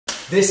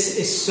This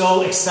is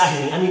so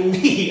exciting. I mean,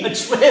 me, a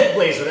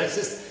trailblazer, that's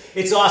just,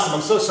 it's awesome.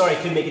 I'm so sorry I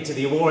couldn't make it to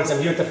the awards.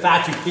 I'm here at the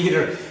Factory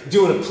Theater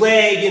doing a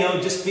play, you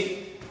know,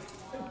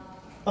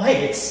 Oh,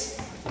 hey,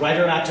 it's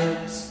writer, actor,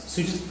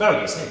 Sujit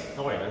Vargas. Hey,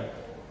 how are you, man?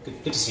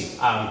 Good to see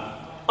you.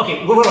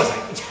 Okay, where was I?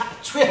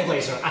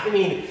 Trailblazer. I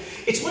mean,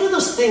 it's one of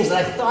those things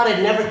that I thought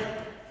I'd never...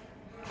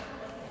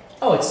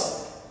 Oh,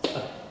 it's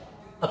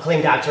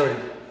acclaimed actor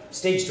and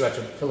stage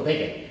director, Philip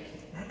Aiken.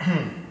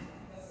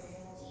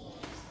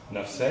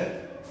 Enough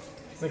said.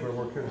 I think our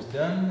work here is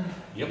done.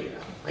 Yep.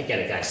 I get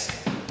it, guys.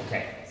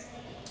 Okay.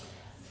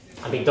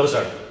 I mean, those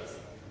are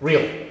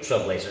real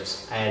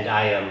trailblazers, and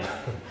I am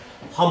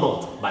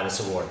humbled by this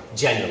award,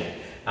 genuinely.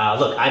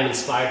 Look, I'm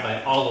inspired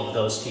by all of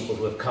those people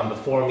who have come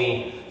before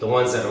me, the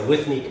ones that are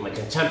with me, my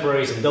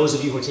contemporaries, and those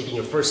of you who are taking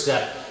your first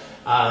step.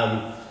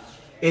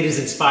 It is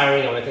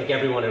inspiring. I want to thank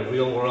everyone at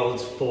Reelworld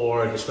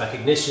for this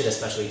recognition,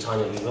 especially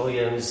Tanya Lee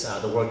Williams.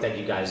 The work that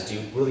you guys do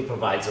really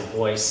provides a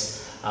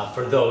voice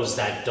for those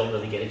that don't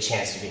really get a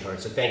chance to be heard.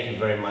 So thank you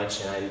very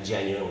much, and I'm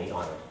genuinely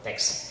honored.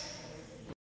 Thanks.